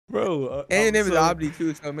Bro. And your name is Abdi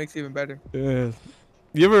too, so it makes it even better. Yeah.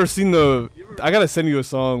 You ever seen the? I gotta send you a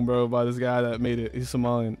song, bro, by this guy that made it. He's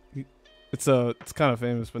Somalian. It's kind of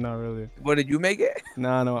famous, but not really. What, did you make it?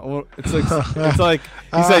 Nah, no. Well, it's like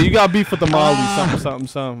he said you got beef with the Mali,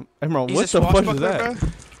 something. Imran, what the fuck is that? Bro?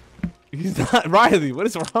 He's not Riley. What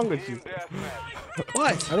is wrong with you?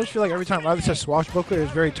 What? I just feel like every time Riley says swashbuckler,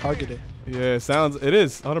 it's very targeted. Yeah, it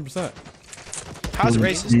is 100%. How's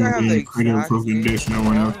racist?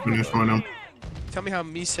 Tell me how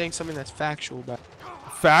me saying something that's factual about.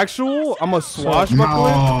 Factual? I'm a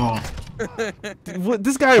swashbuckler? No. What,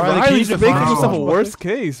 this guy Riley's making himself a worst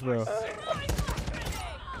case, bro.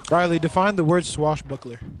 Riley, define the word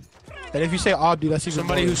swashbuckler. And if you say Abdi, that's even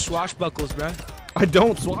somebody more. who swashbuckles, bro. I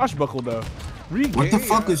don't swashbuckle though. What the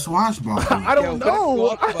fuck is swashbuckling? I don't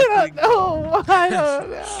know. I don't know.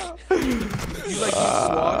 You like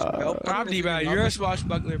swashbuckler? Abdi, bro, you're a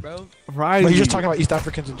swashbuckler, bro. Riley. But you're just talking about East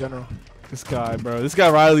Africans in general. This guy, bro. This guy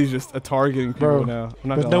Riley's just targeting people now. I'm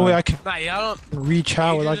not There's no way I can reach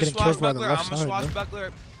out without getting killed by the left side. I'm a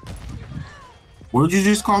swashbuckler. What did you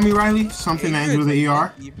just call me, Riley? Something that ends with an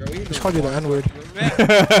ER? Just called you the N-word.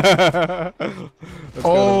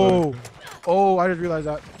 Oh, I just realized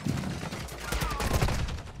that.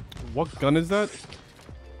 What gun is that?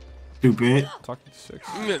 Stupid. Talking 6.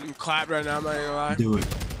 I'm getting clapped right now, I'm not gonna lie. Do it.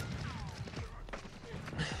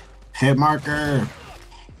 Hit marker.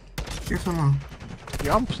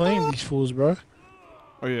 Yeah, I'm playing these fools, bro.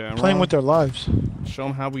 Oh yeah, I'm playing with their lives. Show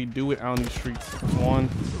them how we do it out in the streets. 1.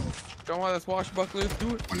 Show them how the swashbucklers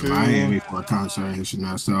do it. When my Miami for a concert, he should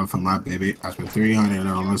not sell for my baby. I spent 300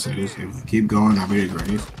 on Mercedes. If you keep going, I'll be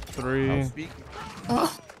great. 3.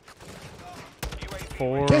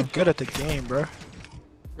 4. Get good at the game, bro.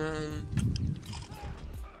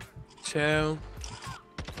 2.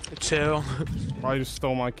 I just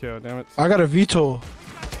stole my kill, damn it. I got a veto.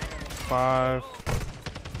 5.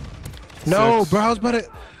 No, 6. bro, I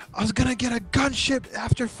was gonna get a gunship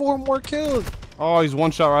after 4 more kills. Oh, he's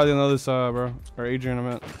one shot Riley on the other side, bro. Or Adrian, I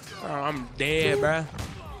meant. Oh, I'm dead, bro.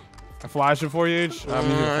 I flash it for you, H. I'm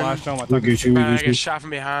gonna flash down my Look at you. I get shot from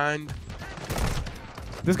behind.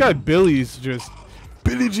 This guy Billy's just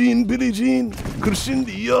Billie Jean, Christian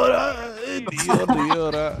Diora.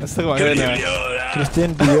 That's still my head now.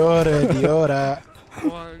 Christian Diora.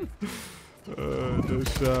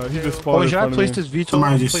 He just spawned. Oh, should I place this veto?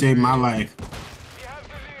 Somebody just saved my life.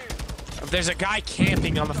 There's a guy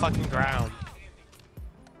camping on the fucking ground.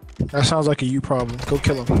 That sounds like a you problem. Go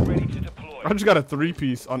kill him. I just got a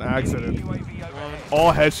 3-piece on accident.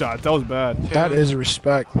 All headshots. That was bad. That is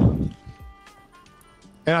respect. And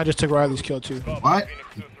I just took Riley's kill too. What?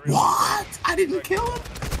 What? I didn't kill him.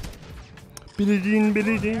 Billie Jean.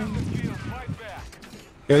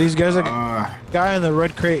 Yeah, these guys are guy in the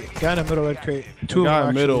red crate, guy in the middle red crate. 2 guy of them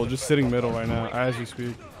in the middle, just sitting middle right now as we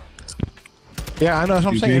speak. Yeah, I know. That's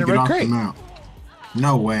what I'm saying. In the red crate.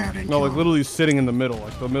 No way I didn't. No, like literally sitting in the middle,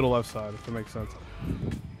 like the middle left side, if that makes sense.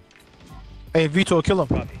 Hey, Vito, kill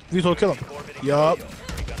him. Vito, kill him. Yup.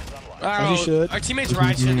 As you should. Our teammates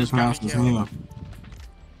right should just got me killed.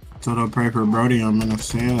 So they'll pray for Brody. I'm in the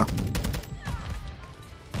cell.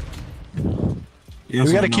 Yes,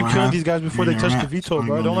 we gotta keep killing these guys before they touch the Vito,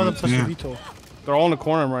 bro. Don't let them touch the Vito. They're all in the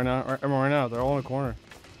corner right now. Right now, they're all in the corner.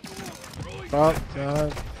 Oh,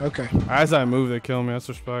 God. Okay. As I move, they kill me. That's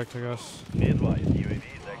respect, I guess. It's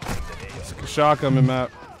a shotgun in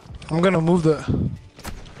map. I'm gonna move them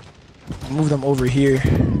over here.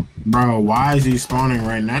 Bro, why is he spawning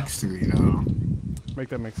right next to me though? Make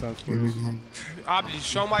that make sense, please. Abdi,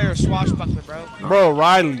 show me your swashbuckler, bro. Bro,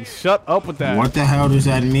 Riley, shut up with that. What the hell does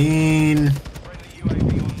that mean?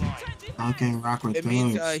 I can't rock with it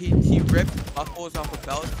means he rips buckles off of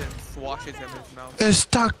belts and swashes them in his mouth. It's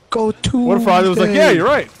Taco Tuesday. What if Riley was like, yeah, you're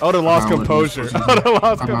right. I would have lost composure. I would have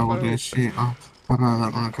lost composure.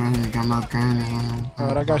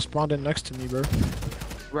 That guy spawned in next to me, bro.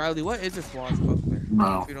 Riley, what is a swashbuckler?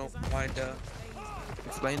 Bro. If you don't mind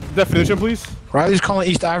explaining. Definition, please. Riley's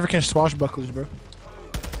calling East African swashbucklers, bro.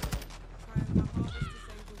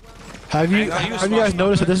 Have you guys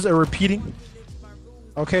noticed that this is a repeating?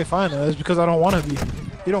 Okay, fine. It's because I don't want to be.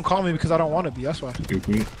 You don't call me because I don't want to be. That's why. No,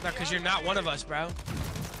 because you're not one of us, bro.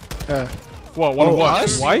 Yeah. What? One of what?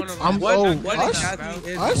 Us? White? I'm us?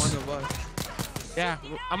 Us? One of us. Yeah,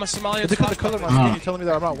 I'm a Somalian. Look at the color of my skin. You're telling me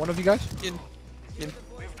that I'm not one of you guys?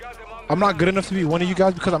 I'm not good enough to be one of you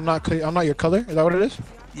guys because I'm not your color? Is that what it is?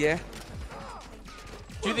 Yeah.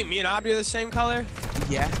 Do you think me and Abdi are the same color?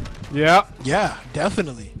 Yeah. Yeah. Yeah,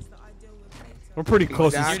 definitely. We're pretty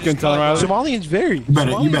close to Exactly. skin tone, Riley. Somalians vary. You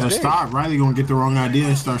better Somalians stop. Riley gonna get the wrong idea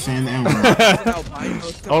and start saying the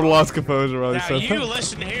N-word. All lost composure, Riley. Now said. you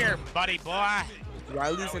listen here, buddy boy.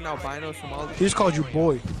 Riley's an albino Somali. He just called you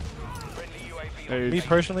boy. Hey, Me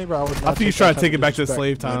personally, bro, I would not. I think he's take trying that to take type it back of to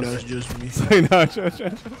slave disrespect. times. That's just me.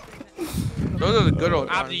 No, Those are the good old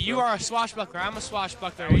Abdi, times. you bro. are a swashbuckler. I'm a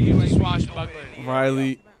swashbuckler. You a swashbuckler.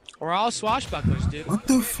 Riley. We're all swashbucklers, dude. What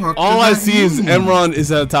the fuck? All does I that see is mean? Imran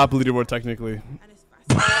is at the top of the leaderboard technically.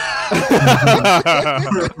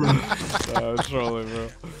 Trolling, bro.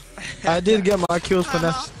 I did get my kills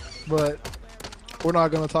finesse, but we're not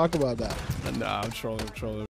gonna talk about that. Nah, I'm trolling.